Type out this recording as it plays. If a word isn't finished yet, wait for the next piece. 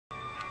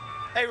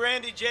Hey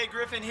Randy, Jay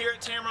Griffin here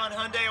at Tameron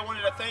Hyundai. I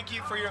wanted to thank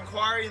you for your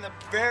inquiry in the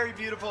very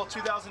beautiful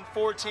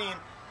 2014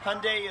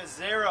 Hyundai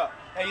Azera.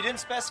 Now you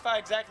didn't specify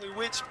exactly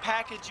which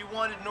package you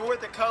wanted nor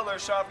the color,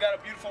 so I've got a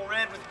beautiful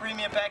red with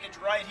premium package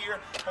right here.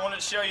 I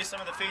wanted to show you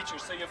some of the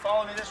features. So you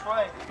follow me this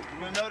way,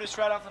 you'll notice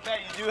right off the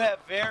bat you do have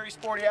very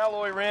sporty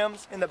alloy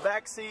rims in the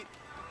back seat.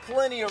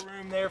 Plenty of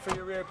room there for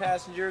your rear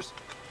passengers.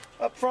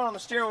 Up front on the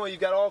steering wheel, you've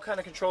got all kind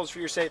of controls for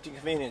your safety and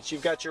convenience.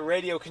 You've got your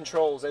radio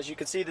controls. As you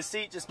can see, the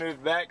seat just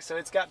moved back, so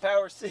it's got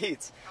power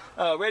seats.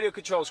 Radio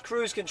controls,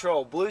 cruise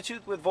control,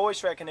 Bluetooth with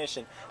voice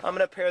recognition. I'm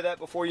going to pair that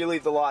before you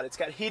leave the lot. It's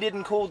got heated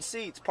and cooled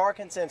seats,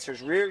 parking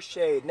sensors, rear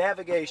shade,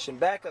 navigation,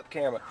 backup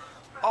camera.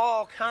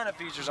 All kind of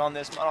features on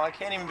this model. I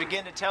can't even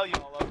begin to tell you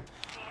all of them.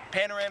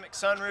 Panoramic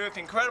sunroof,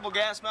 incredible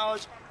gas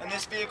mileage, and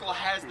this vehicle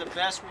has the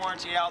best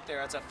warranty out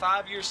there. It's a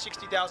 5-year,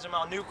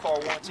 60,000-mile new car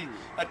warranty,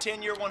 a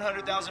 10-year,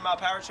 100,000-mile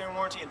powertrain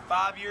warranty, and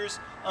 5 years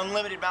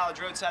unlimited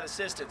mileage roadside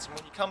assistance. And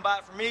when you come by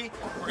it from me,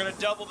 we're going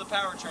to double the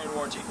powertrain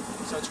warranty.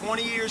 So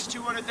 20 years,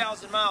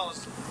 200,000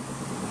 miles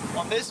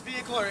on this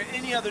vehicle or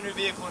any other new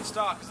vehicle in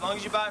stock, as long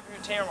as you buy it from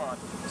your Tameron.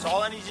 So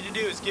all I need you to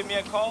do is give me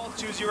a call,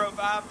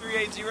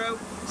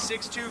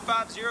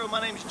 205-380-6250.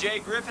 My name is Jay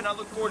Griffin. I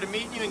look forward to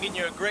meeting you and getting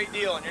you a great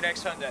deal on your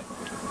next Hyundai.